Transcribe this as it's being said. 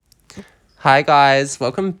Hi guys,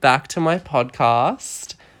 welcome back to my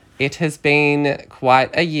podcast. It has been quite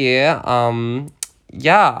a year.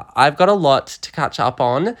 I've got a lot to catch up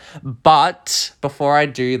on, but before I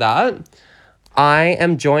do that, I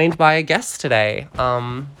am joined by a guest today.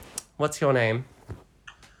 What's your name?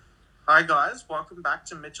 Hi guys, welcome back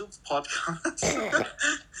to Mitchell's podcast.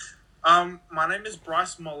 My name is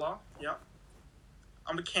Bryce Muller. Yep.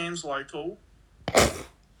 I'm a Cairns local.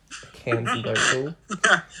 Cairns local.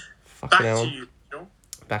 Back Fucking hell. to you, Mitchell.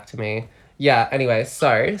 Back to me. Yeah, anyway,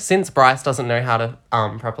 so since Bryce doesn't know how to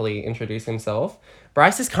properly introduce himself,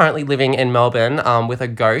 Bryce is currently living in Melbourne with a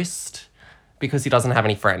ghost because he doesn't have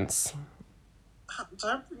any friends.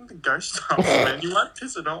 Don't bring the ghost up, man. You might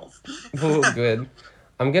piss it off. Oh, good.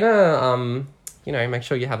 I'm gonna, make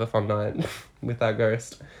sure you have a fun night with that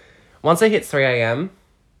ghost. Once it hits 3 a.m.,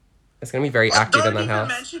 it's gonna be very active in that house. Don't even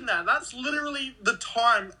mention that. That's literally the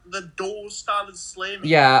time the doors started slamming.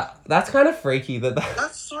 Yeah, that's kind of freaky.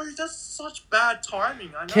 That's such bad timing.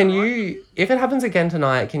 I know. Can you, if it happens again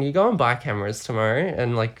tonight, can you go and buy cameras tomorrow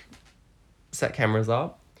and, set cameers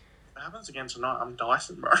up? If it happens again tonight, I'm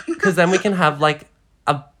Dyson, bro. Because then we can have,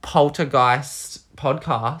 a poltergeist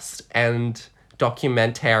podcast and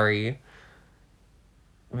documentary.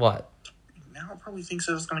 What? Now it probably thinks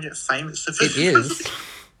it's going to get famous. It is.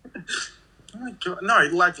 Oh my god. No,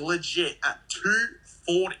 legit, at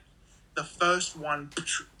 2:40, the first one,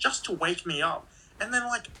 just to wake me up. And then,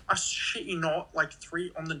 I shit you not,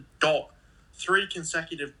 3 on the dot. 3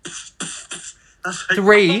 consecutive. I was like,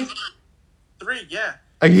 3? 3, yeah.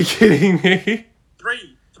 Are you kidding me?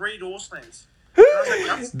 3 door slams. And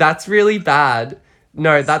I was like, That's really bad.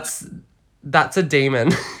 No, that's a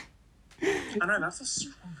demon. I know, that's a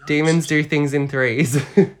strong ghost. Demons do things in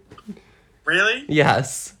 3s. Really?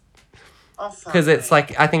 Yes. Oh, fuck. Because it's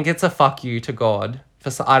I think it's a fuck you to God.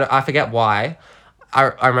 I forget why.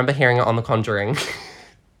 I remember hearing it on The Conjuring.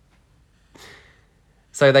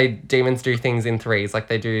 So demons do things in 3s.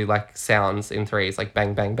 They do sounds in 3s,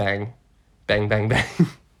 bang, bang, bang. Bang, bang, bang.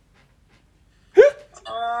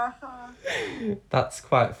 That's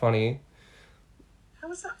quite funny.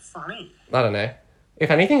 How is that funny? I don't know. If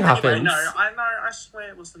anything happens... Anyway, no, I swear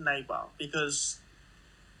it was the neighbour, because,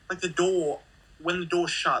 the door, when the door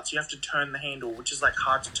shuts, you have to turn the handle, which is,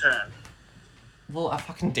 hard to turn. Well, a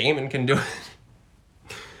fucking demon can do it.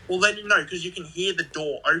 Well, then, no, because you can hear the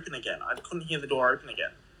door open again. I couldn't hear the door open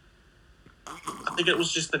again. I think it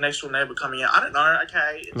was just the next door neighbour coming out. I don't know,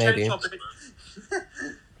 okay. Maybe.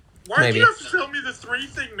 Why do you have to tell me the 3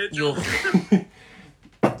 thing, Mitchell?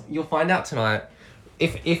 You'll find out tonight.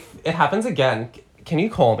 If it happens again, can you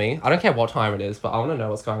call me? I don't care what time it is, but I want to know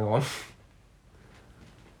what's going on.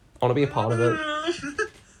 I want to be a part of it.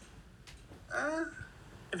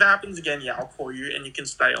 If it happens again, yeah, I'll call you and you can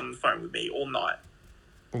stay on the phone with me all night.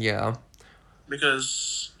 Yeah.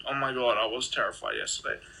 Because, oh my god, I was terrified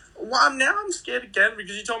yesterday. Well, now I'm scared again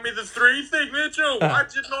because you told me the 3 thing, Mitchell. I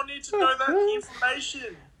did not need to know that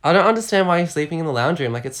information. I don't understand why you're sleeping in the lounge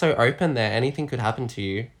room. It's so open there. Anything could happen to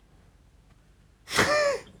you.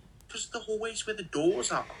 Because the hallway's where the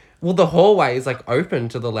doors are. Well, the hallway is open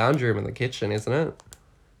to the lounge room and the kitchen, isn't it?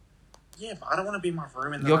 Yeah, but I don't want to be in my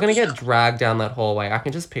room. And you're going to get dragged down that hallway. I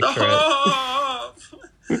can just picture it. I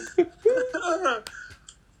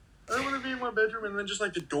don't want to be in my bedroom and then just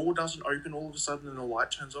the door doesn't open all of a sudden and the light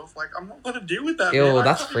turns off. I'm not going to deal with that. Ew,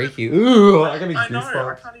 that's freaky. Ooh, I know,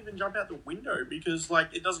 I can't even jump out the window because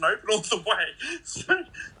it doesn't open all the way. So,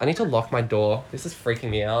 I need to lock my door. This is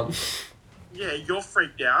freaking me out. Yeah, you're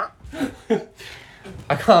freaked out.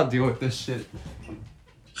 I can't deal with this shit.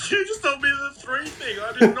 You just told me the 3 thing.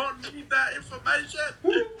 I did not need that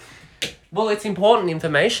information. Well, it's important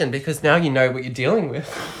information because now you know what you're dealing with.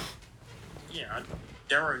 Yeah,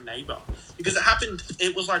 Darrow neighbour. Because it happened,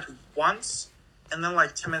 it was once, and then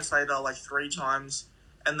 10 minutes later, 3 times,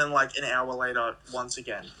 and then an hour later, once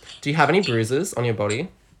again. Do you have any bruises on your body?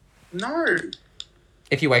 No.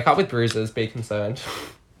 If you wake up with bruises, be concerned.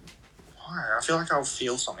 Why? I feel I'll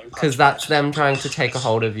feel something. Because that's them trying to take a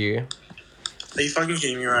hold of you. Are you fucking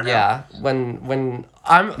kidding me right now? Yeah, when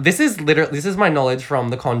this is my knowledge from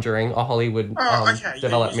The Conjuring, a Hollywood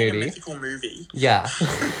developed movie. A mythical movie. Yeah.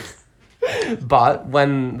 But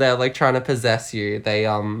when they're trying to possess you, they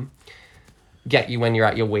get you when you're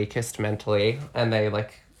at your weakest mentally, and they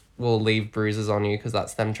will leave bruises on you because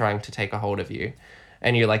that's them trying to take a hold of you,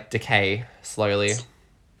 and you decay slowly.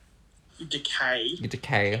 Decay. You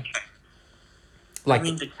decay.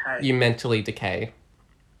 Decay. You mentally decay.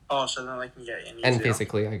 Oh, so then they can get in. And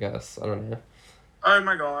physically, I guess. I don't know. Oh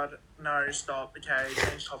my god. No, stop. Okay,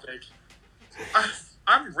 change topic.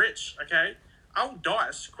 I'm rich, okay? I'll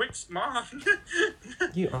dice. Quick, smart.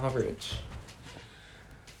 You are rich.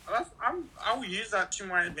 I will use that to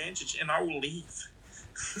my advantage, and I will leave.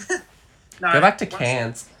 No, Go back to once-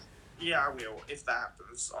 Cairns. Yeah, I will, if that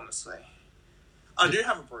happens, honestly. I do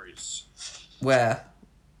have a bruise. Where?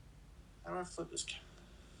 How do I flip this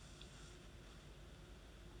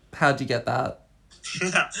How'd you get that?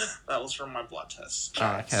 That was from my blood test.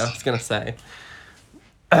 Oh, okay, I was gonna say.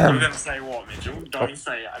 You were going to say what, Mitchell? Don't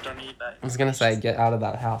say it. I don't need that. I was gonna say, get out of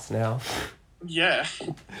that house now. Yeah.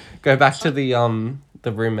 Go back to the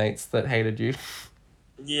roommates that hated you.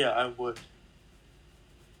 Yeah, I would.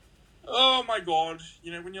 Oh my god.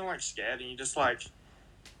 You know, when you're, like, scared and you just, like,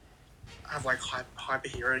 have, like, hyper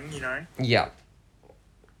hearing, you know? Yeah.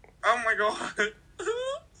 Oh my god.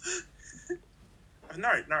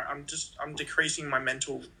 No, I'm decreasing my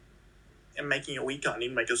mental and making it weaker. I need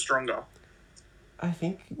to make it stronger. I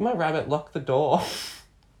think my rabbit locked the door.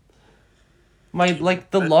 The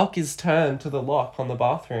lock is turned to the lock on the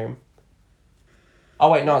bathroom.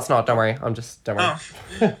 Oh, wait, no, it's not. Don't worry. Don't worry.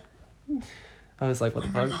 Oh. I was like, what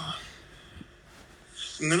the fuck?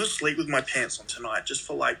 I'm gonna sleep with my pants on tonight just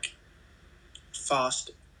for, like,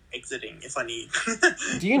 fast exiting if I need.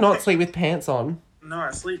 Do you not sleep with pants on? No,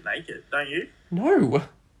 I sleep naked. Don't you? No.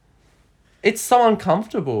 It's so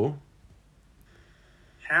uncomfortable.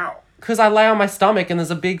 How? Because I lay on my stomach and there's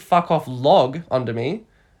a big fuck off log under me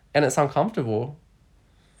and it's uncomfortable.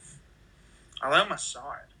 I lay on my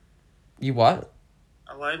side. You what?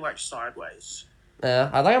 I lay, like, sideways. Yeah,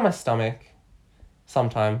 I lay on my stomach.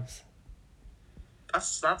 Sometimes.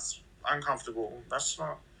 That's uncomfortable. That's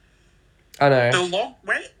not... I know. The log...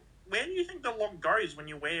 Where do you think the log goes when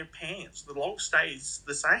you wear pants? The log stays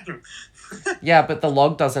the same. Yeah, but the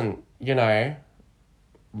log doesn't,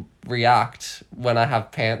 react when I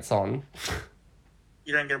have pants on.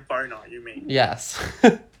 You don't get a boner, you mean? Yes.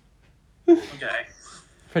 Okay.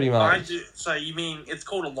 Pretty much. So you mean it's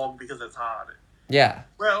called a log because it's hard? Yeah.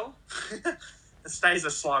 Well, it stays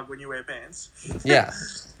a slug when you wear pants. Yeah,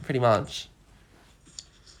 pretty much.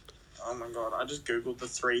 Oh my god, I just googled the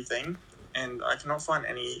 3 thing, and I cannot find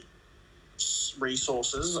any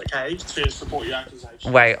resources, okay, to support your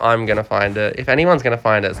accusation. Wait, I'm gonna find it. If anyone's gonna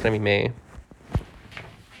find it, it's gonna be me.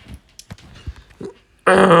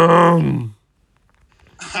 I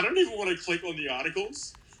don't even want to click on the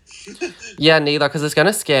articles. Yeah, neither, because it's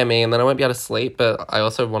gonna scare me and then I won't be able to sleep, but I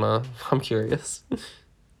also I'm curious.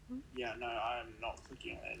 Yeah, no, I'm not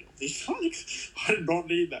clicking on any of these links. I do not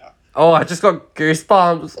need that. Oh, I just got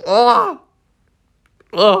goosebumps. Oh!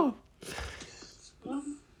 Oh!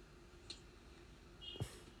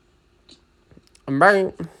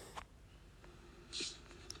 Right.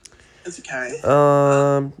 It's okay.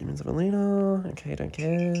 Humans of Alina. Okay, don't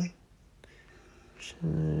care.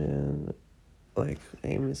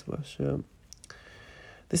 Aim is worship.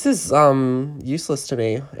 This is useless to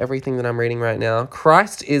me, everything that I'm reading right now.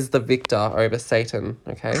 Christ is the victor over Satan,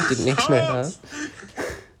 okay? Didn't need to know that.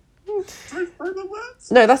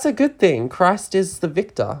 No, that's a good thing. Christ is the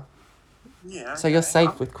victor. Yeah. Okay. So you're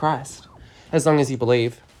safe with Christ. As long as you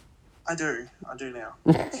believe. I do now.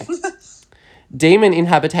 Demon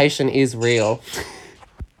inhabitation is real.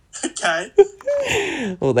 Okay.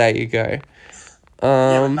 Well, there you go.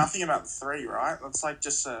 Yeah, but nothing about the 3, right? That's like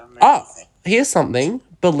just a movie thing. Here's something.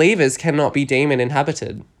 Believers cannot be demon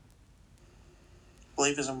inhabited.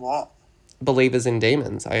 Believers in what? Believers in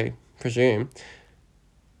demons, I presume.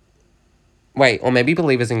 Wait, or maybe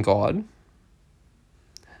believers in God.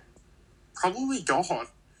 Probably God.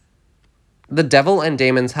 The devil and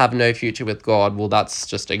demons have no future with God. Well, that's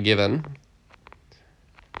just a given.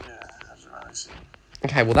 Yeah, that's what I see.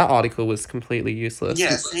 Okay, well, that article was completely useless.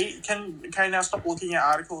 Yeah, see, can now stop looking at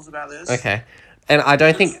articles about this? Okay. And I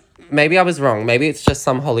don't think... Maybe I was wrong. Maybe it's just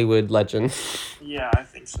some Hollywood legend. Yeah, I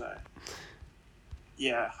think so.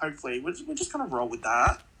 Yeah, hopefully. We're just going to roll with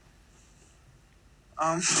that.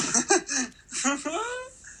 I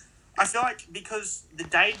feel like because the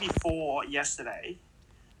day before yesterday,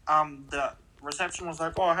 the reception was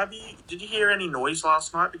like, "Oh, did you hear any noise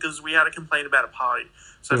last night?" Because we had a complaint about a party.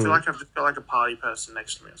 So I feel like I've just got like a party person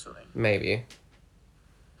next to me or something. Maybe.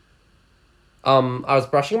 I was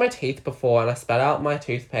brushing my teeth before and I spat out my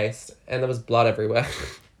toothpaste and there was blood everywhere.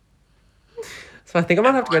 So I think I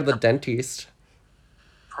might have to go to the dentist.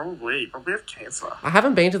 Probably have cancer. I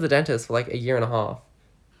haven't been to the dentist for like a year and a half.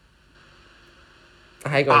 I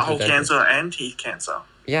hate going to the dentist. Cancer and teeth cancer.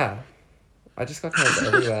 Yeah. I just got cancer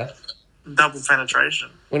everywhere. Double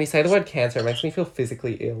penetration. When you say the word cancer, it makes me feel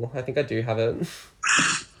physically ill. I think I do have it.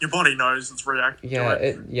 Your body knows it's reacting Yeah, to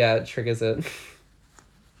it. It triggers it.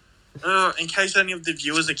 In case any of the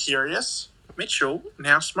viewers are curious, Mitchell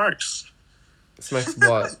now smokes. Smokes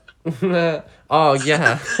what? Oh,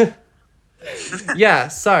 yeah. Yeah,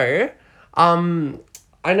 so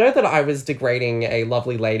I know that I was degrading a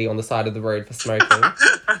lovely lady on the side of the road for smoking,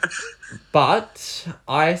 but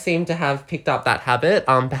I seem to have picked up that habit,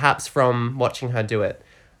 perhaps from watching her do it.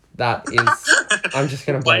 That is, I'm just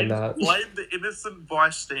going to blame that. Blame the innocent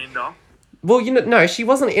bystander. Well, no, she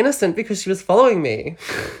wasn't innocent because she was following me.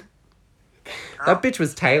 That bitch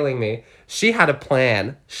was tailing me. She had a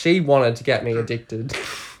plan. She wanted to get me addicted.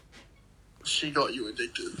 She got you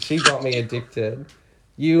addicted. She got me addicted.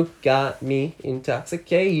 You got me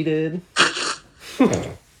intoxicated. You're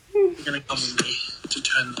gonna come with me to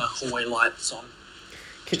turn the hallway lights on.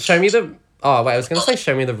 Show me the... Oh, wait, I was going to say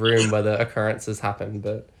show me the room where the occurrences happen,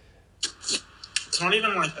 but... It's not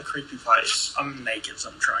even like a creepy place. I'm naked, so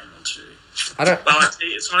I'm trying not to. I don't... But like,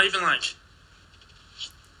 it's not even like...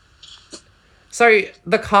 So,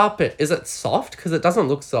 the carpet, is it soft? Because it doesn't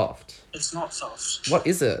look soft. It's not soft. What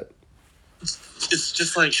is it? It's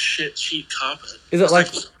just like cheap carpet. Is it like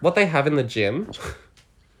what they have in the gym?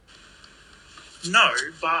 No,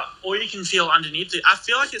 but all you can feel underneath it, I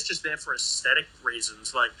feel like it's just there for aesthetic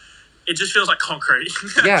reasons. Like, it just feels like concrete.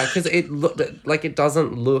 Yeah, because it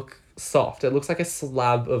doesn't look soft. It looks like a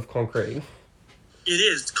slab of concrete. It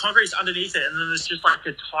is. Concrete's underneath it, and then there's just like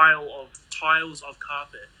a tiles of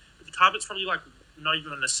carpet. The carpet's probably like not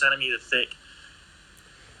even a centimeter thick.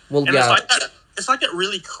 Well, and yeah. It's like that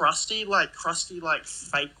really crusty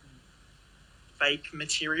fake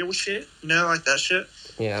material shit. You know, like that shit.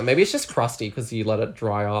 Yeah, maybe it's just crusty because you let it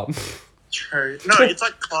dry up. True. No, it's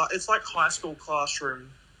like high school classroom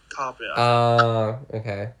carpet.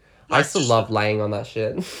 Okay. I used to love laying on that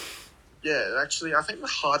shit. Yeah, actually, I think the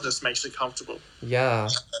hardness makes it comfortable. Yeah.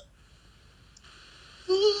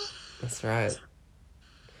 That's right.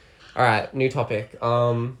 All right, new topic.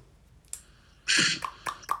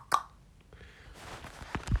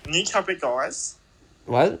 New topic, guys.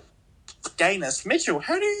 What? Gayness. Mitchell,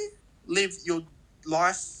 how do you live your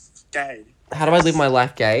life gay? How do I live my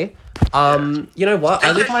life gay? You know what?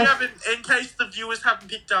 In case the viewers haven't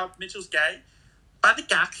picked up, Mitchell's gay. By the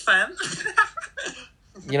accent.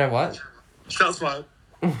 You know what? That's fine.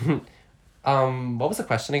 What was the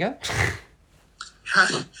question again?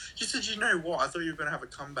 You said, you know what? I thought you were going to have a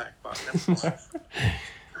comeback, but never mind.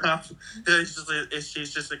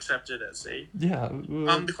 She's just accepted it, see? Yeah.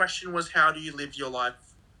 The question was, how do you live your life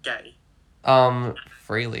gay?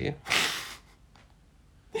 Freely.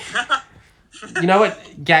 You know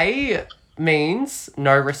what? Gay means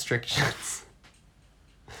no restrictions.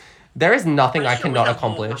 There is nothing I cannot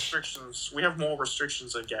accomplish. We have more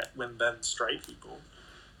restrictions than straight people.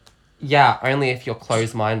 Yeah, only if you're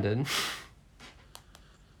closed-minded.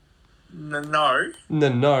 No.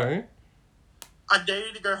 No. I dare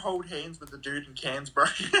you to go hold hands with the dude in Cairns, bro.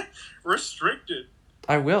 Restricted.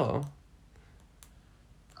 I will.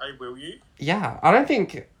 Will you? Yeah, I don't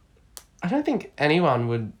think anyone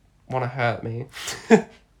would want to hurt me.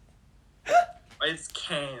 It's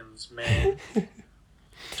Cairns, man.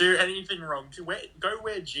 Do anything wrong. Go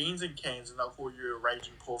wear jeans in Cairns and they'll call you a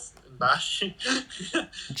raging puff and bash you.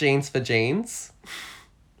 Jeans for jeans?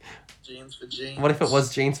 Jeans for jeans. What if it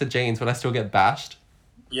was jeans for jeans? Would I still get bashed?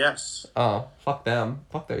 Yes. Oh, fuck them.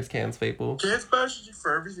 Fuck those Cairns people. Cairns bashes you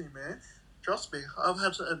for everything, man. Trust me, I've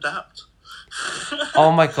had to adapt.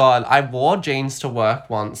 Oh my god, I wore jeans to work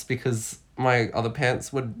once because my other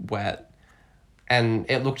pants were wet. And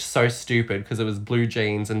it looked so stupid because it was blue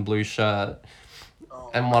jeans and blue shirt.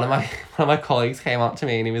 Oh, and one of my colleagues came up to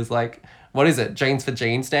me and he was like, "What is it? Jeans for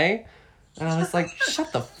Jeans Day?" And I was like,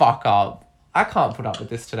 "Shut the fuck up. I can't put up with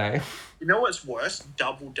this today." You know what's worse?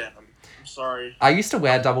 Double denim. I'm sorry. I used to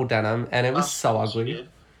wear double denim and it was so ugly. Shit.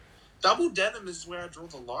 Double denim is where I draw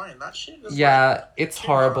the line. That shit is it's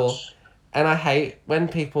horrible. Much. And I hate when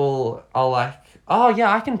people are like, "Oh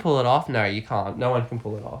yeah, I can pull it off." No, you can't. No one can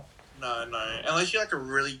pull it off. No. Unless you're like a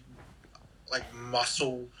really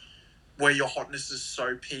muscle where your hotness is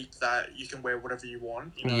so peaked that you can wear whatever you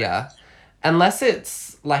want. You know? Yeah. Unless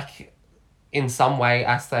it's like in some way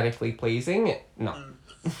aesthetically pleasing. No.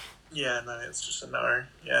 Yeah, no, it's just a no.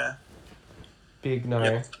 Yeah. Big no.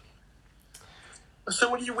 Yep. So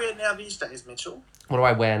what do you wear now these days, Mitchell? What do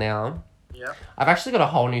I wear now? Yeah. I've actually got a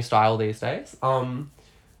whole new style these days.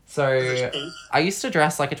 So I used to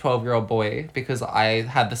dress like a 12-year-old boy because I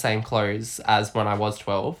had the same clothes as when I was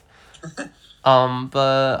 12.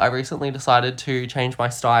 But I recently decided to change my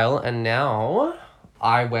style and now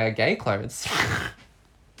I wear gay clothes.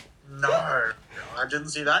 No, I didn't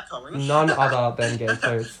see that coming. None other than gay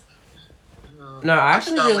clothes. No,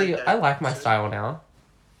 I like my style now.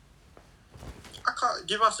 I can't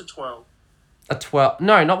give us a 12. A 12?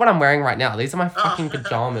 No, not what I'm wearing right now. These are my fucking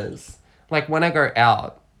pajamas. Like when I go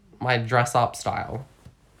out, my dress up style.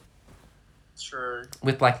 True.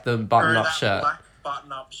 with like the Or button-up that shirt. black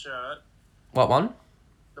button-up shirt. What one?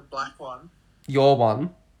 The black one. Your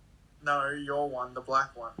one. No, your one. The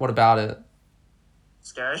black one. What about it?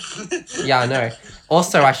 Scary. Yeah, I know.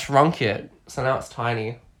 Also, I shrunk it, so now it's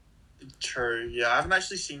tiny. True. Yeah, I haven't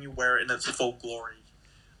actually seen you wear it in its full glory.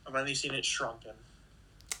 I've only seen it shrunken.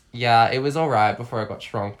 Yeah, it was alright before it got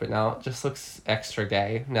shrunk, but now it just looks extra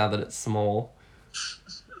gay now that it's small.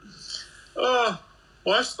 Oh,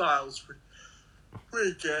 my style's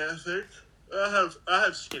pretty gay, I think. I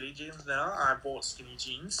have skinny jeans now. I bought skinny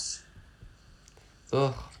jeans.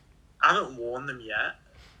 Ugh. I haven't worn them yet.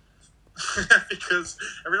 Because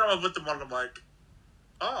every time I put them on, I'm like,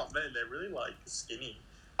 oh man, they're really like skinny.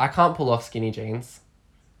 I can't pull off skinny jeans.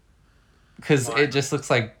 Because Why? it just looks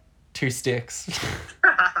like 2 sticks.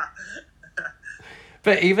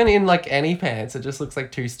 But even in like any pants, it just looks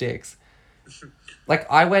like 2 sticks. Like,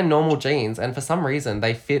 I wear normal jeans, and for some reason,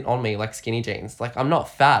 they fit on me like skinny jeans. Like, I'm not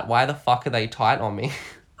fat. Why the fuck are they tight on me?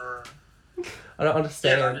 I don't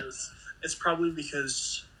understand. Yeah, it's probably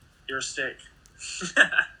because you're a stick.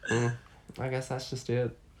 I guess that's just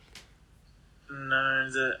it. No,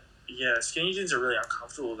 skinny jeans are really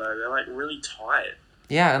uncomfortable though. They're like really tight.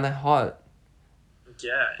 Yeah, and they're hot.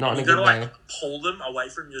 Yeah, Not and in you a good gotta way. like pull them away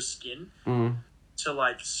from your skin to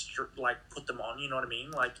like put them on. You know what I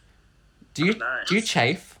mean? Like, Do you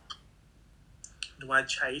chafe? do I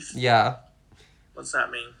chafe? Yeah. What's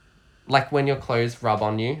that mean? Like when your clothes rub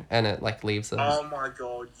on you and it like leaves them. Oh my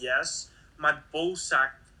god, yes. My ball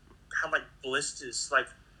sack had like blisters like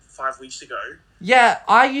 5 weeks ago. Yeah,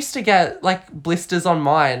 I used to get like blisters on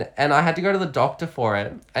mine and I had to go to the doctor for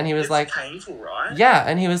it. And he was It's like, painful, right? yeah,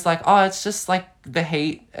 and he was like, oh, it's just like the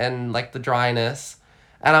heat and like the dryness.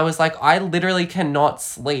 And I was like, I literally cannot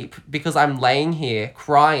sleep because I'm laying here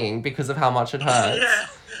crying because of how much it hurts. Yeah.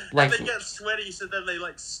 Like, and they get sweaty, so then they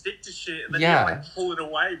like stick to shit, and then yeah. you gotta like pull it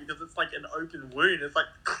away because it's like an open wound. It's like.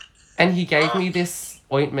 And he gave me this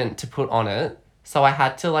ointment to put on it, so I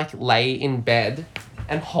had to like lay in bed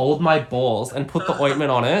and hold my balls and put the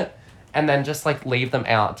ointment on it, and then just like leave them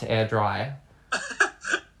out to air dry.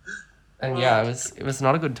 And yeah, it was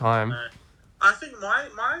not a good time. I think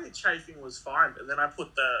my chafing was fine, but then I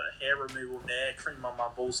put the hair removal nair cream on my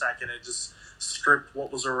ball sack, and it just stripped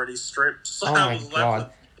what was already stripped. So Oh I my was God. left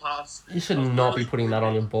with parts. You should not be putting that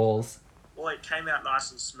on your balls. Well, it came out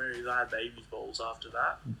nice and smooth. I had baby balls after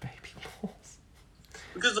that. Baby balls.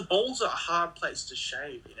 Because the balls are a hard place to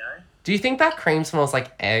shave, you know? Do you think that cream smells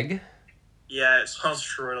like egg? Yeah, it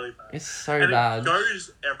smells really bad. It's so and bad. it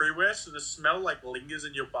goes everywhere, so the smell like lingers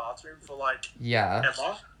in your bathroom for like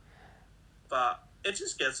ever. But it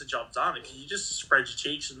just gets the job done. If you just spread your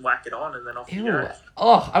cheeks and whack it on and then off you go.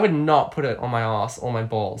 Oh, I would not put it on my ass or my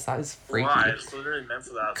balls. That is freaky. Why? It's literally meant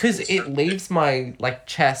for that. Because it leaves my like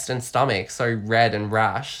chest and stomach so red and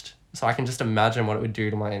rashed. So I can just imagine what it would do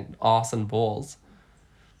to my ass and balls.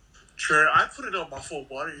 True, I put it on my full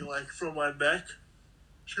body, like from my neck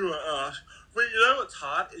to my ass. But you know what's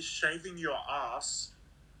hard is shaving your ass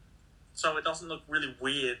so it doesn't look really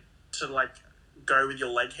weird to like go with your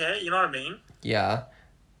leg hair. You know what I mean? Yeah.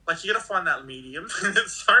 Like you gotta find that medium.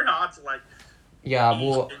 It's so hard to like. Yeah,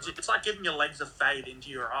 well, it's like giving your legs a fade into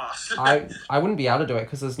your ass. I wouldn't be able to do it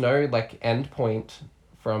because there's no like end point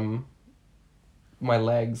from my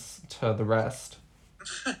legs to the rest.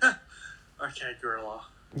 Okay, gorilla.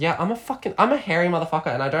 Yeah, I'm a hairy motherfucker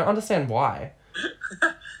and I don't understand why.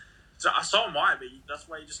 So am I, but that's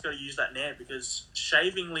why you just gotta use that nair because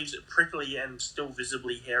shaving leaves it prickly and still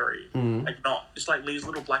visibly hairy. Like not, just like leaves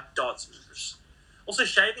little black dots. Also,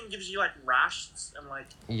 shaving gives you like rashes and like.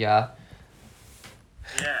 Yeah.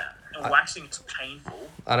 Yeah, and waxing is painful.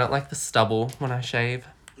 I don't like the stubble when I shave.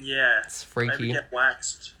 Yeah. It's freaky. Maybe get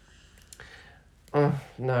waxed.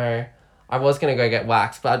 No. I was gonna go get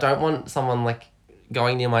waxed, but I don't want someone like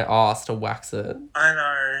going near my ass to wax it. I know.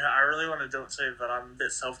 I really want to do it too, but I'm a bit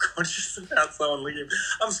self-conscious about someone looking.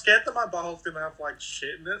 I'm scared that my butthole's gonna have like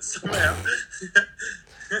shit in it somehow.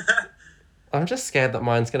 I'm just scared that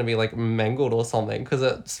mine's gonna be like mangled or something because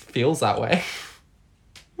it feels that way.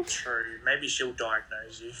 True. Maybe she'll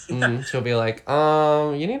diagnose you. She'll be like,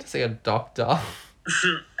 you need to see a doctor.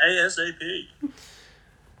 ASAP.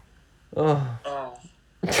 Oh.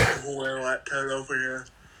 Hallway light turned off here.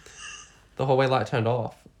 The hallway light turned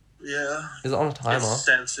off. Yeah. Is it on a timer? It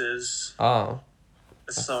senses. Oh.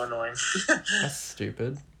 It's so annoying. That's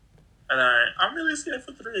stupid. I know. I'm really scared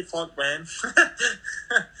for 3 o'clock, man.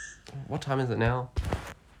 What time is it now?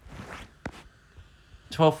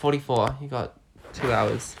 12:44. You got 2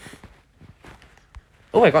 hours.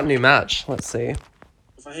 Oh, I got a new match. Let's see.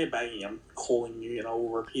 If I hear banging, I'm calling you and I will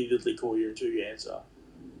repeatedly call you until you answer.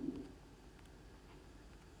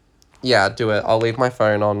 Yeah, do it. I'll leave my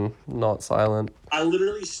phone on not silent. I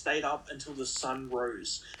literally stayed up until the sun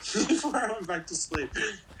rose before I went back to sleep.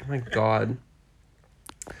 Oh my god.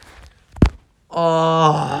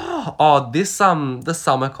 This the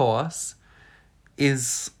summer course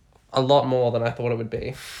is a lot more than I thought it would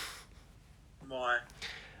be. Why?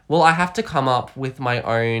 Well, I have to come up with my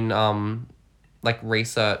own like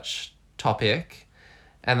research topic,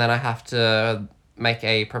 and then I have to make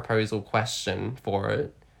a proposal question for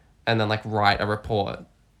it, and then like write a report.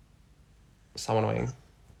 So annoying.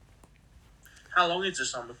 How long is the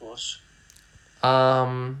summer course?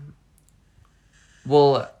 Well,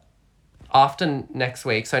 after next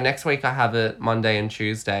week, so next week I have it Monday and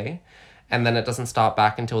Tuesday, and then it doesn't start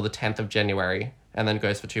back until the 10th of January, and then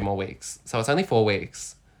goes for 2 more weeks. So it's only 4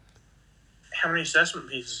 weeks. How many assessment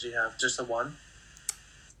pieces do you have? Just the one?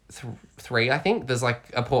 3, I think. There's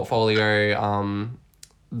like a portfolio,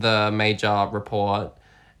 the major report,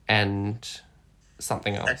 and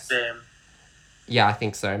something else. Exam. Yeah, I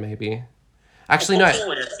think so, maybe. Actually, no.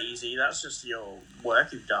 It's easy. That's just your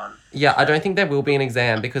work you've done. Yeah, I don't think there will be an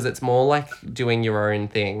exam because it's more like doing your own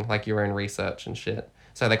thing, like your own research and shit.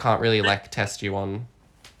 So they can't really like test you on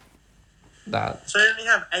that. So you only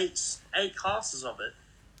have eight classes of it?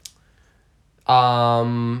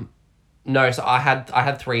 No, so I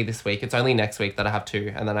had 3 this week. It's only next week that I have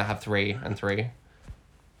 2, and then I have 3 and 3.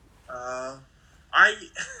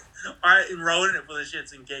 I enrolled in it for the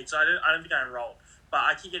shits and gigs. I don't think I enrolled, but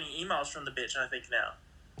I keep getting emails from the bitch. I think now,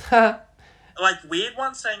 like weird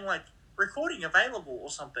ones saying like recording available or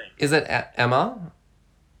something. Is it Emma?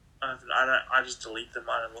 I just delete them.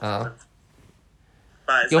 I don't look at them.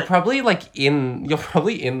 But you're probably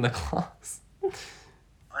in the class.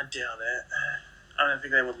 I doubt it. I don't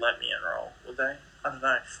think they would let me enroll, would they? I don't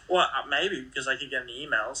know. Well, maybe because I keep getting the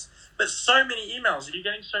emails. But so many emails. Are you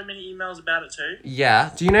getting so many emails about it too?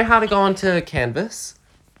 Yeah. Do you know how to go onto Canvas?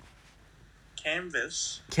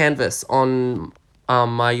 Canvas on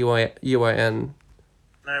my UIN.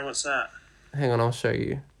 No, what's that? Hang on, I'll show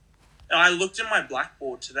you. I looked in my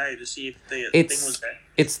Blackboard today to see if the thing was there.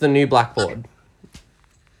 It's the new Blackboard.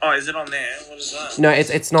 Oh, is it on there? What is that? No,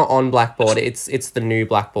 it's not on Blackboard. It's the new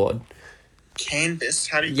Blackboard. Canvas?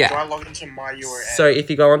 How do you do I log into my UIN? So if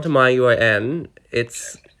you go onto my UIN,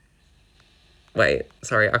 it's... Wait,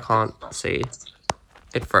 sorry, I can't see.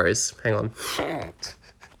 It froze. Hang on.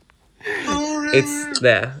 It's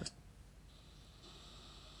there.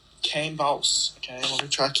 Canvas. Okay, let me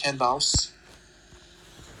try Canvas.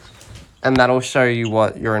 And that'll show you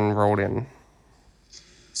what you're enrolled in.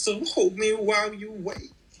 So hold me while you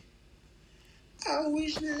wait. I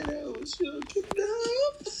wish that I was looking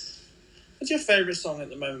up. What's your favourite song at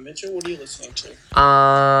the moment, Mitchell? What are you listening to?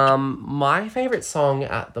 My favourite song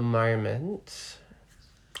at the moment...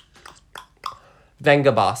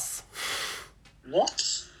 Venga Bus.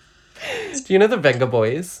 What? Do you know the Venga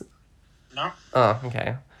Boys? No. Oh,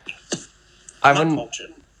 okay.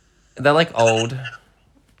 Cultured. They're like old,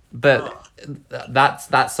 but that's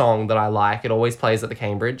that song that I like. It always plays at the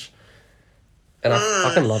Cambridge, and I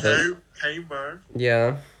fucking love it.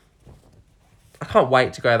 Yeah. I can't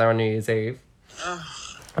wait to go there on New Year's Eve.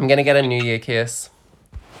 I'm gonna get a New Year kiss.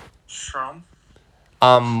 From?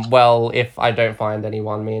 Well, if I don't find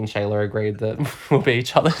anyone, me and Shayla agreed that we'll be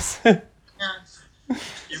each other's. You'll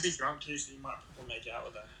be drunk too, so you might probably make out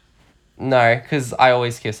with her. No, because I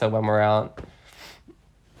always kiss her when we're out.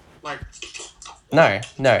 Like... No,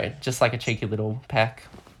 just like a cheeky little peck.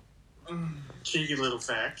 Cheeky little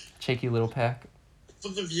peck. Cheeky little peck. For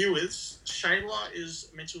the viewers, Shayla is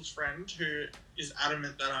Mitchell's friend who is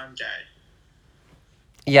adamant that I'm gay.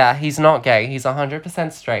 Yeah, he's not gay. He's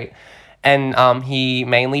 100% straight. And he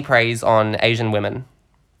mainly preys on Asian women.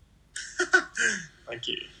 Thank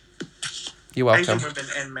you. You're welcome. Asian women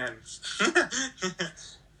and men.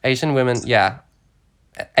 Asian women, yeah.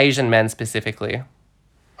 Asian men specifically.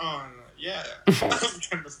 Oh, yeah.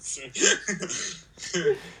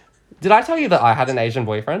 Did I tell you that I had an Asian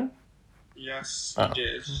boyfriend? Yes, you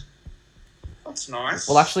did. That's nice.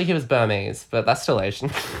 Well, actually, he was Burmese, but that's still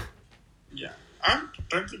Asian. Yeah. I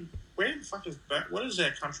don't think... Where the fuck is... What is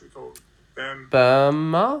their country called?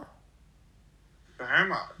 Burma?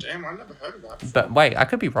 Burma. Damn, I've never heard of that before. But wait, I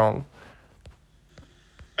could be wrong.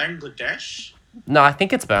 Bangladesh? No, I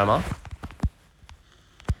think it's Burma.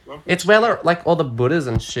 It's where like all the Buddhas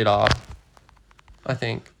and shit are. I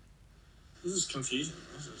think. This is confusing.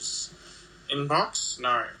 This is... Inbox?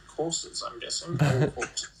 No. Courses, I'm guessing. All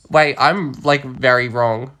courses. Wait, I'm like very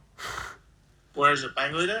wrong. Where is it?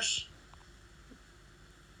 Bangladesh?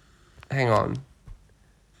 Hang on.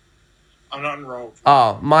 I'm not enrolled.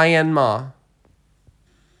 Oh, Myanmar.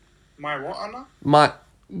 My what, Anna?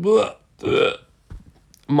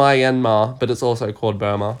 Myanmar, but it's also called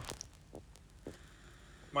Burma.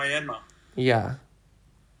 Myanmar. Yeah.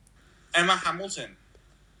 Emma Hamilton.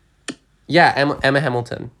 Yeah, Emma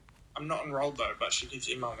Hamilton. I'm not enrolled though, but she keeps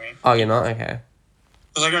emailing me. Oh, you're not? Okay.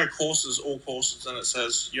 Because I go all courses, and it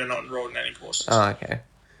says you're not enrolled in any courses. Oh, okay.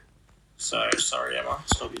 So, sorry, Emma.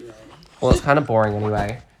 Stop emailing me. Well, it's kind of boring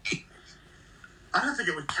anyway. I don't think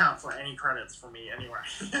it would count for any credits for me anyway.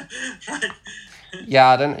 Like,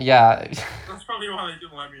 Yeah, yeah. that's probably why they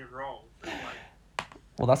didn't let me enroll. Like,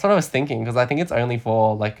 Well, that's what I was thinking, because I think it's only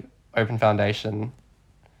for, like, Open Foundation.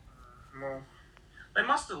 well, they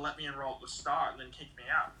must have let me enroll at the start and then kicked me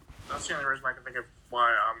out. That's the only reason I can think of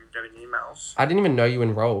why I'm getting emails. I didn't even know you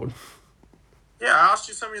enrolled. Yeah, I asked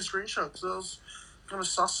you to send me a screenshot because I was going to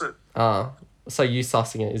suss it. So you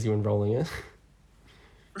sussing it is you enrolling it?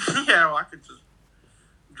 Yeah, well, I could just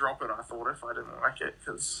drop it, I thought, if I didn't like it,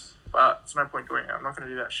 but there's no point doing it. I'm not going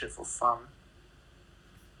to do that shit for fun.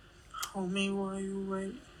 Hold me while you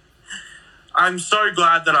wait. I'm so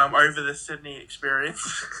glad that I'm over the Sydney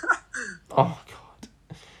experience. Oh,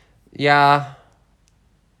 God. Yeah.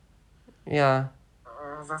 Yeah.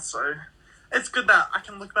 Oh, that's so... It's good that I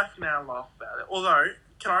can look back now and laugh about it. Although,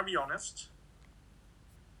 can I be honest?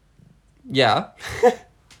 Yeah.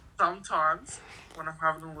 Sometimes, when I'm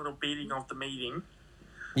having a little beating of the meeting...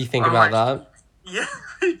 You think about that? Yeah,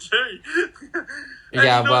 I do. And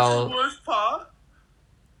Yeah, you know well... what's the worst part?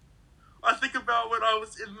 I think about when I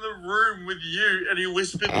was in the room with you and he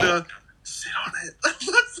whispered sit on it. That's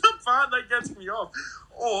the part that gets me off.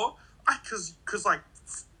 Or, because like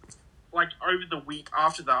over the week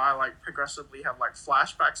after that, I like progressively have like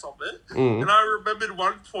flashbacks of it. Mm. And I remembered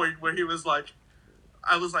one point where he was like,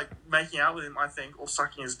 I was like making out with him, I think, or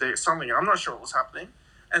sucking his dick, something. I'm not sure what was happening.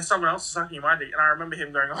 And someone else was sucking my dick. And I remember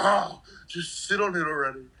him going, oh, just sit on it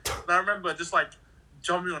already. And I remember just like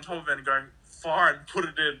jumping on top of it and going, fine, put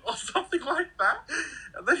it in, or something like that.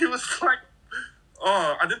 And then he was like,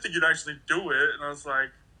 oh, I didn't think you'd actually do it. And I was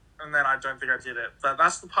like, and then I don't think I did it. But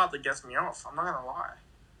that's the part that gets me off. I'm not going to lie.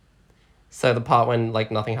 So the part when,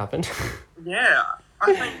 like, nothing happened? Yeah.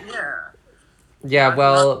 I think, yeah. Yeah,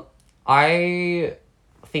 well, I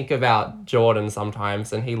think about Jordan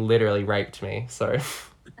sometimes, and he literally raped me, so...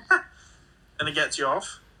 And it gets you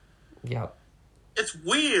off? Yep. It's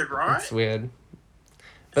weird, right? It's weird.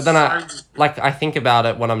 But then I think about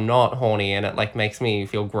it when I'm not horny, and it, like, makes me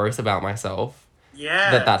feel gross about myself.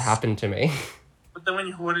 Yeah. That happened to me. But then when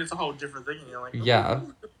you're horny, it's a whole different thing, and you're like... Yeah.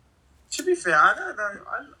 To be fair, I don't know.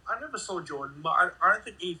 I never saw Jordan, but I don't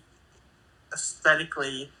think he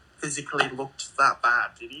aesthetically, physically looked that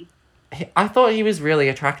bad, did he? I thought he was really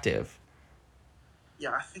attractive.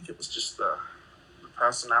 Yeah, I think it was just the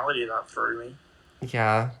personality that threw me.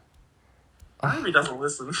 Yeah. I hope he doesn't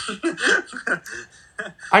listen.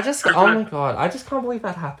 Oh my God, I just can't believe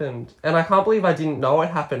that happened. And I can't believe I didn't know it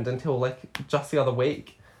happened until, like, just the other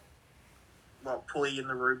week. What, pulling in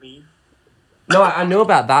the Ruby? No, I knew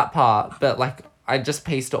about that part, but, like, I just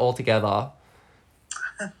pieced it all together.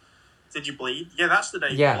 Did you bleed? Yeah, that's the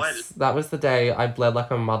day you bled. Yes, that was the day I bled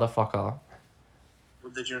like a motherfucker.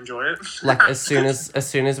 Did you enjoy it? Like, as soon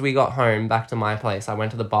as we got home, back to my place, I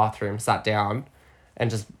went to the bathroom, sat down, and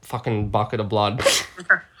just fucking bucket of blood.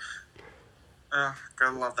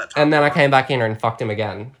 Gotta love that time. And then I came back in and fucked him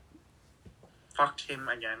again. Fucked him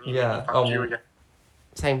again? Yeah. Fucked you again.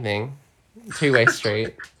 Same thing. Two-way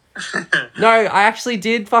street. No, I actually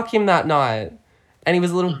did fuck him that night. And he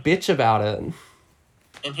was a little bitch about it.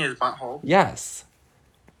 In his butthole? Yes.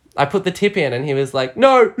 I put the tip in and he was like,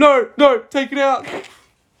 no, take it out.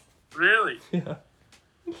 Really? Yeah.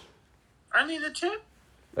 Only the tip?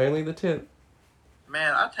 Only the tip.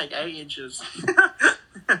 Man, I'd take 8 inches.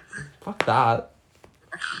 Fuck that.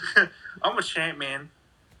 I'm a champ, man.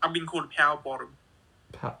 I've been called a power bottom.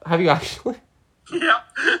 Have you actually? Yeah.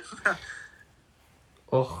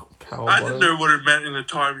 Oh, power I bottom. didn't know what it meant in the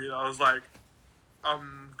time yet. I was like,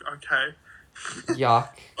 okay. Yuck.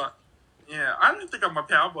 But, yeah, I don't think I'm a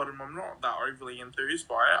power bottom. I'm not that overly enthused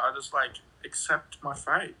by it. I just, like, accept my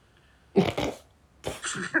fate.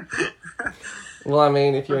 Well, I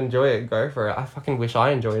mean, if you enjoy it, go for it. I fucking wish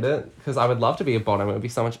I enjoyed it, because I would love to be a bottom. It would be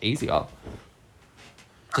so much easier.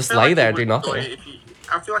 Just lay there, do nothing.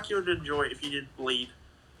 I feel like you would enjoy it if you did bleed.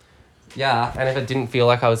 Yeah, and if it didn't feel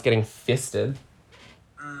like I was getting fisted.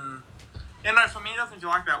 Yeah, no, for me it doesn't feel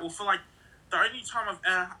like that. Well, for like, the only time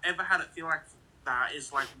I've ever had it feel like that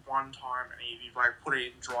is like one time and you like put it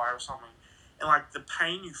in dry or something. And like the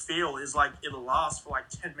pain you feel is like, it'll last for like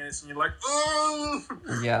 10 minutes and you're like, oh!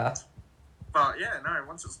 Yeah. But yeah, no,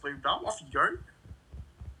 once it's lubed up, off you go.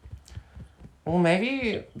 Well,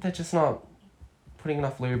 maybe they're just not putting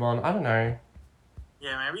enough lube on. I don't know.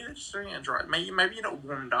 Yeah, maybe they're just doing it dry. Maybe you're not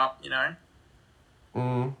warmed up, you know?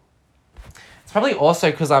 It's probably also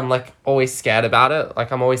because I'm, like, always scared about it.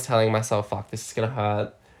 Like, I'm always telling myself, fuck, this is gonna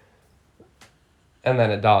hurt. And then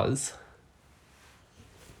it does.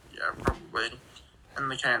 Yeah, probably. And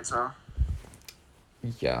the cancer.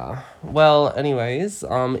 Yeah. Well, anyways,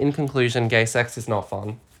 in conclusion, gay sex is not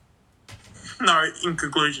fun. No, in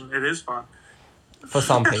conclusion, it is fun. For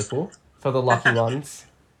some people. For the lucky ones.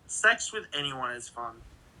 Sex with anyone is fun.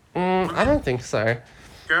 I don't think so.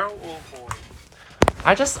 Girl or boy?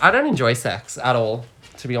 I don't enjoy sex at all,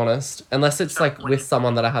 to be honest. Unless it's, like, with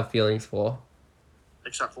someone that I have feelings for.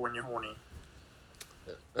 Except for when you're horny.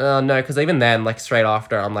 No, because even then, like, straight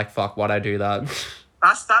after, I'm like, fuck, why'd I do that?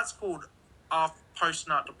 That's called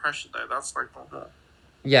post-nut depression, though. That's, like, normal.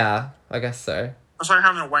 Yeah, I guess so. It's like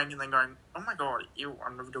having a wank and then going, oh my god, ew,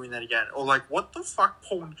 I'm never doing that again. Or, like, what the fuck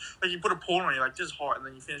porn? Like, you put a porn on, you're like, this is hot, and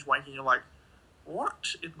then you finish wanking, you're like,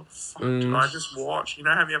 what in the fuck did I just watch? You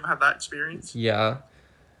know, have you ever had that experience? Yeah.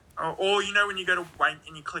 Or, you know, when you go to wank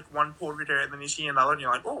and you click one porn video and then you see another and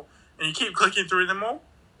you're like, oh, and you keep clicking through them all?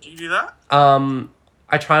 Do you do that?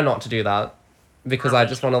 I try not to do that because I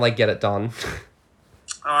just want to, like, get it done.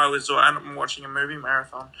 I'm watching a movie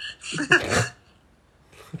marathon.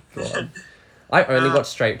 God. I only watch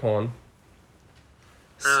straight porn.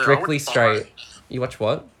 Really? Strictly straight. You watch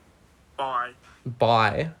what?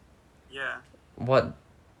 Bi. Yeah. What?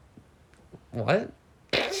 Well,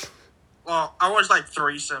 I watch, like,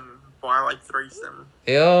 threesome. Threesome.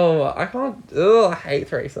 Ew, I can't. Ugh, I hate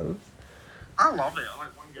threesomes. I love it. I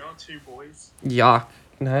like one girl, two boys. Yuck.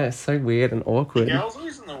 No, it's so weird and awkward. The girl's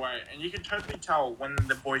always in the way, and you can totally tell when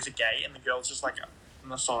the boys are gay and the girl's just, like, on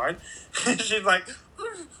the side. She's like,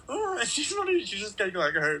 and she's just getting,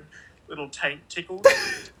 like, her little taint tickled.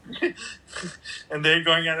 And they're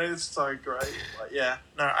going at it. It's so great. Like, yeah.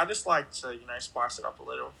 No, I just like to, you know, spice it up a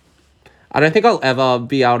little. I don't think I'll ever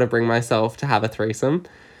be able to bring myself to have a threesome.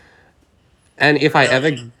 And if I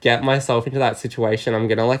ever get myself into that situation, I'm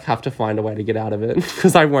gonna, like, have to find a way to get out of it.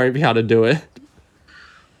 Because I won't be able to do it.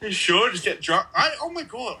 You sure? Just get drunk. Oh my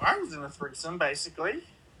god, I was in a threesome, basically.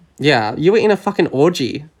 Yeah, you were in a fucking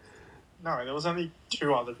orgy. No, there was only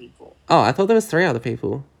 2 other people. Oh, I thought there was 3 other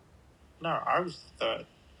people. No, I was the third.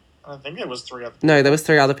 I don't think there was 3 other people. No, there was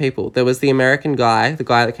 3 other people. There was the American guy, the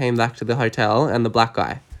guy that came back to the hotel, and the black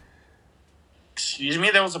guy. Excuse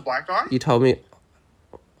me, there was a black guy? You told me...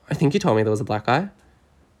 I think you told me there was a black guy.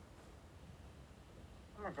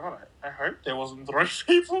 Oh my god, I hope there wasn't 3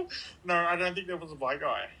 people. No, I don't think there was a black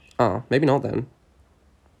guy. Oh, maybe not then.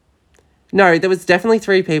 No, there was definitely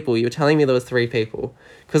 3 people. You were telling me there was 3 people.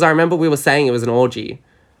 Because I remember we were saying it was an orgy.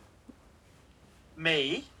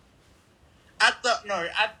 Me? At the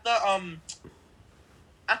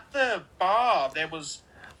bar, there was...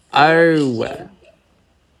 Oh.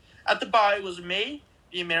 At the bar, it was me,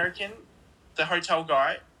 the American, the hotel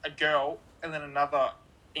guy, a girl, and then another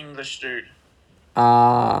English dude.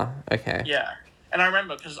 Okay. Yeah. And I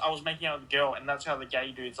remember, because I was making out with a girl, and that's how the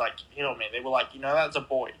gay dudes, like, hit on me. They were like, you know, that's a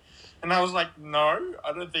boy. And I was like, no,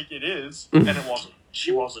 I don't think it is. And it wasn't.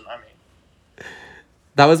 She wasn't, I mean.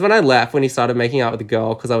 That was when I left, when he started making out with the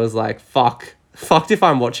girl, because I was like, fucked if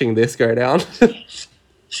I'm watching this go down.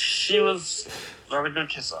 She was not a good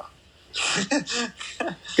kisser.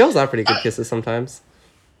 Girls are pretty good kissers sometimes.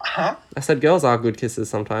 Huh? I said girls are good kissers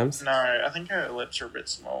sometimes. No, I think her lips are a bit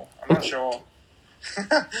small. I'm not sure.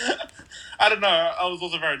 I don't know. I was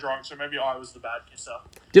also very drunk, so maybe I was the bad kisser.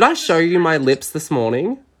 Did I show you my lips this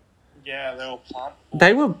morning? Yeah, they were plump.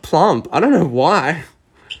 They were plump. I don't know why.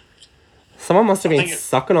 Someone must have been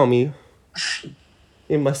sucking on me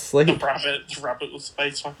in my sleep. The rabbit was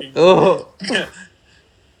face fucking. Oh.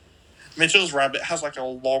 Mitchell's rabbit has like a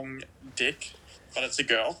long dick, but it's a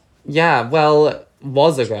girl. Yeah, well,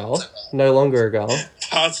 was a girl. No longer a girl.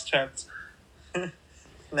 Past tense.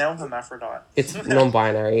 Now hermaphrodite. It's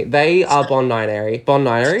non-binary. They are non-binary.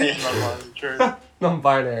 Non-binary? Yeah, non-binary, true.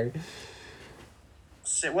 Non-binary.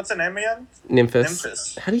 So, what's the name again?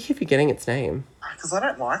 Nymphis. How do you keep forgetting its name? Because I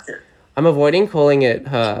don't like it. I'm avoiding calling it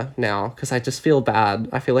her now, because I just feel bad.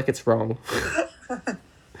 I feel like it's wrong.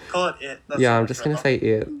 Call it it. That's yeah, I'm just going to say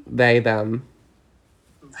it. They, them.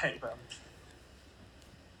 They, them.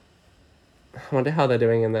 I wonder how they're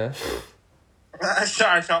doing in there. I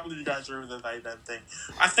can't believe you guys are with the they, them thing.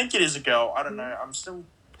 I think it is a girl. I don't know. I'm still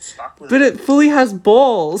stuck with it. But it fully has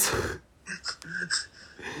balls.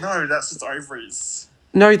 No, that's its ovaries.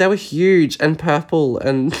 No, they were huge and purple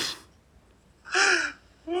and...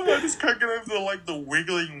 I just can't get over the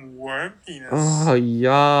wiggling worm penis. Oh,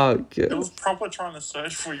 yuck. It was proper trying to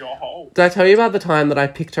search for your hole. Did I tell you about the time that I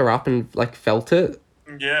picked her up and, like, felt it?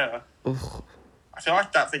 Yeah. Ugh. I feel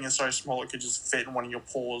like that thing is so small it could just fit in one of your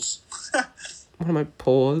paws. One of my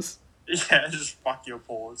paws. Yeah, just fuck your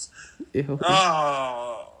paws. Ew.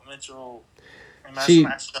 Oh, Mitchell. Imagine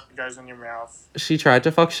that stuff that goes in your mouth. She tried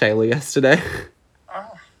to fuck Shayla yesterday.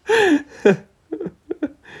 Oh.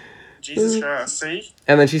 Jesus Christ, see?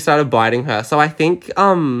 And then she started biting her. So I think,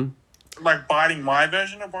 Like biting my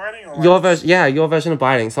version of biting? Or your version of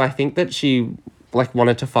biting. So I think that she, like,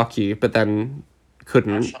 wanted to fuck you, but then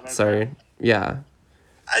couldn't. So, yeah.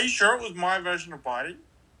 Are you sure it was my version of biting?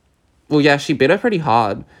 Well, yeah, she bit her pretty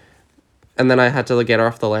hard. And then I had to get her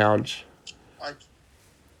off the lounge. Like...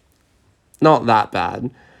 Not that bad.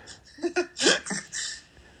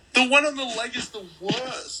 The one on the leg is the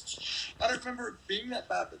worst. I don't remember it being that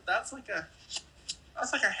bad, but that's like a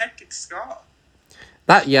hectic scar.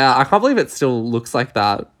 I can't believe it still looks like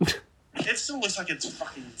that. It still looks like it's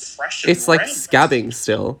fucking fresh. It's like scabbing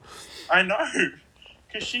still. I know.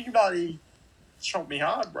 Because she bloody shot me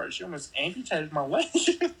hard, bro. She almost amputated my leg.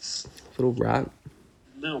 Little rat.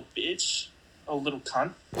 Little bitch. Or little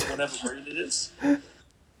cunt. Whatever breed it is.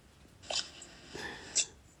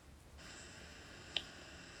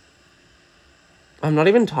 I'm not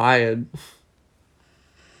even tired.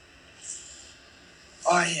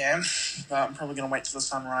 I am. But I'm probably going to wait till the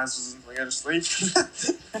sun rises and I go to sleep.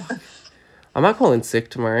 I might call in sick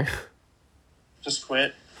tomorrow. Just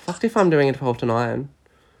quit. Fucked if I'm doing it 12 to 9.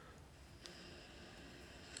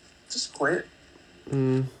 Just quit.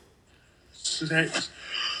 Mm.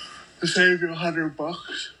 To save you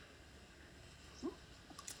 $100.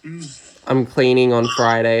 I'm cleaning on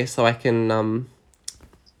Friday so I can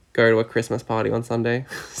go to a Christmas party on Sunday.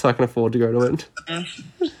 So I can afford to go to it.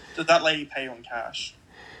 Did that lady pay you in cash?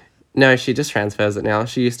 No, she just transfers it now.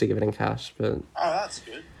 She used to give it in cash, but... Oh, that's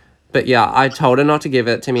good. But yeah, I told her not to give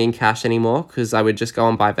it to me in cash anymore because I would just go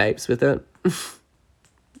and buy vapes with it.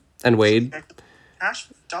 And weed. Cash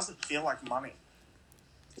doesn't feel like money.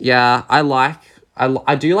 Yeah,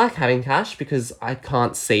 I do like having cash because I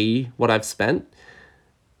can't see what I've spent.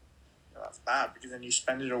 Yeah, that's bad because then you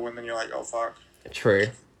spend it all and then you're like, oh fuck. True.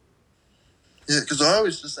 Yeah, because I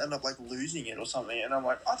always just end up losing it or something and I'm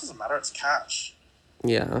like, oh, it doesn't matter, it's cash.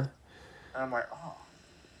 Yeah. And I'm like, oh.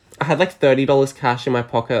 I had $30 cash in my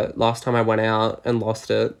pocket last time I went out and lost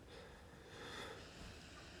it.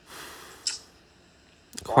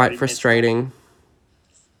 Quite frustrating.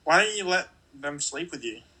 Why don't you let them sleep with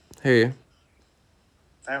you? Who?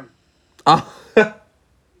 Them. Oh.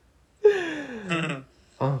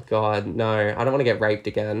 Oh, God, no. I don't want to get raped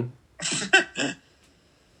again.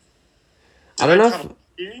 I don't know if...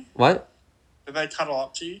 You? What? Did they cuddle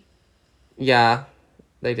up to you? Yeah,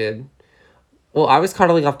 they did. Well, I was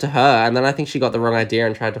cuddling up to her, and then I think she got the wrong idea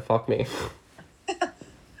and tried to fuck me.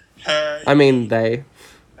 I mean, they.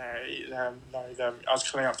 Them. I was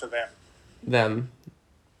cuddling up to them. Them.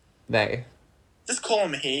 They. Just call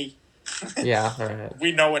him he. Yeah, alright.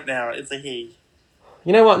 We know it now. It's a he.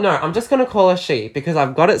 You know what? No, I'm just going to call her she, because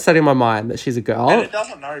I've got it set in my mind that she's a girl. And it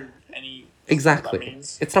doesn't know any... Exactly. What that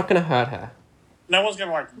means. It's not going to hurt her. No one's going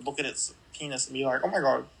to, look at its penis and be like, oh my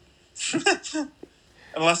god.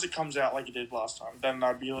 Unless it comes out like it did last time. Then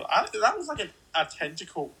that'd be... that was a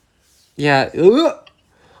tentacle. Yeah. Ugh.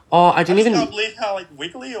 Oh, I can't believe how,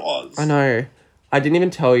 wiggly it was. I know. I didn't even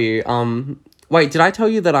tell you. Wait, did I tell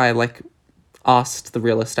you that I, asked the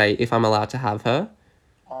real estate if I'm allowed to have her?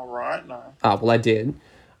 All right, no. Oh, well, I did.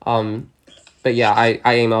 But yeah, I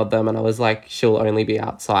emailed them and I was like, she'll only be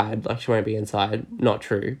outside. She won't be inside. Not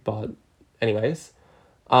true, but anyways.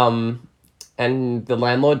 And the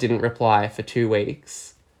landlord didn't reply for 2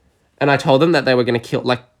 weeks. And I told them that they were going to kill,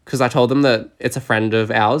 because I told them that it's a friend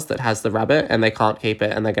of ours that has the rabbit and they can't keep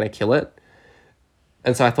it and they're going to kill it.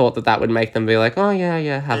 And so I thought that would make them be like, oh,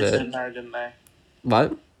 yeah, have it. They said no, didn't they?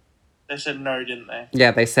 What? They said no, didn't they?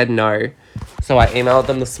 Yeah, they said no. So I emailed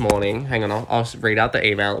them this morning. Hang on, I'll read out the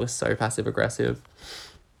email. It was so passive-aggressive.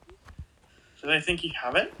 Do they think you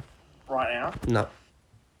have it right now? No.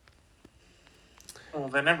 Well,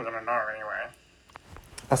 they're never going to know anyway.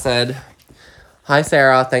 I said, hi,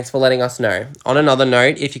 Sarah. Thanks for letting us know. On another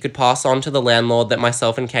note, if you could pass on to the landlord that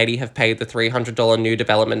myself and Katie have paid the $300 new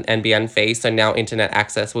development NBN fee, so now internet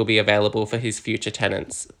access will be available for his future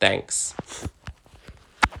tenants. Thanks.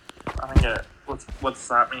 I don't get it. What's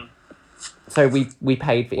that mean? So we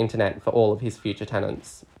paid for internet for all of his future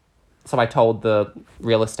tenants. So I told the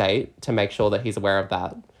real estate to make sure that he's aware of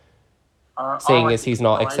that. Seeing as he's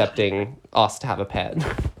not accepting us to have a pet.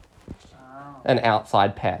 An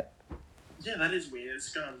outside pet. Yeah, that is weird.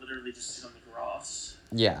 It's gonna literally just sit on the grass.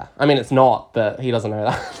 Yeah. I mean, it's not, but he doesn't know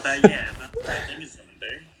that. But yeah, that's what I think it's gonna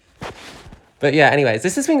do. But yeah, anyways,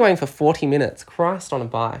 this has been going for 40 minutes. Christ on a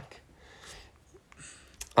bike.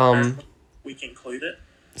 We conclude it.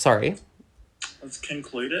 Sorry. Let's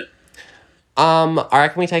conclude it. I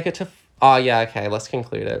reckon we take it to... Oh, yeah, okay, let's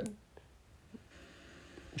conclude it. Do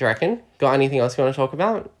you reckon? Got anything else you want to talk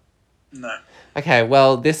about? No. Okay,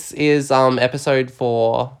 well, this is episode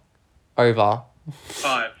 4 over.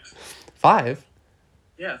 5. 5?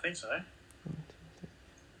 Yeah, I think so.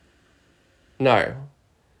 No.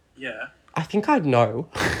 Yeah. I think I'd know.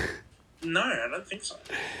 No, I don't think so.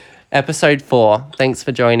 Episode 4. Thanks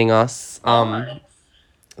for joining us. Alright.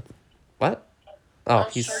 What? Oh, I'll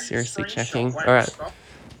he's show you the seriously screenshot checking. later, Alright. stuff.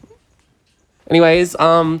 Anyways,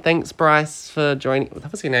 thanks Bryce for joining. That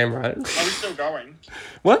was your name, right? Are we still going?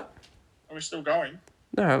 What? Are we still going?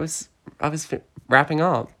 No, I was wrapping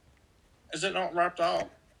up. Is it not wrapped up?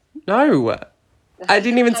 No. Well, I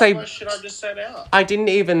didn't even say... What shit I just said out? I didn't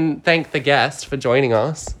even thank the guest for joining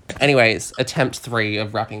us. Anyways, attempt 3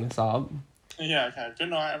 of wrapping this up. Yeah, okay.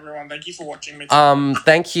 Good night, everyone. Thank you for watching me.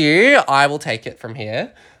 Thank you. I will take it from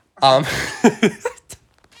here.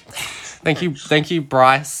 Thank you,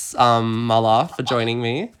 Bryce Muller, for joining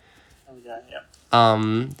me. Okay,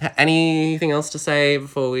 yeah. Anything else to say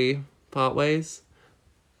before we part ways?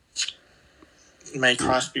 May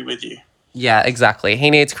Christ be with you. Yeah, exactly. He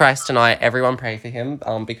needs Christ tonight. Everyone pray for him,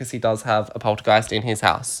 because he does have a poltergeist in his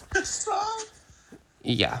house.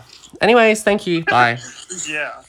 Yeah. Anyways, thank you. Bye. Yeah.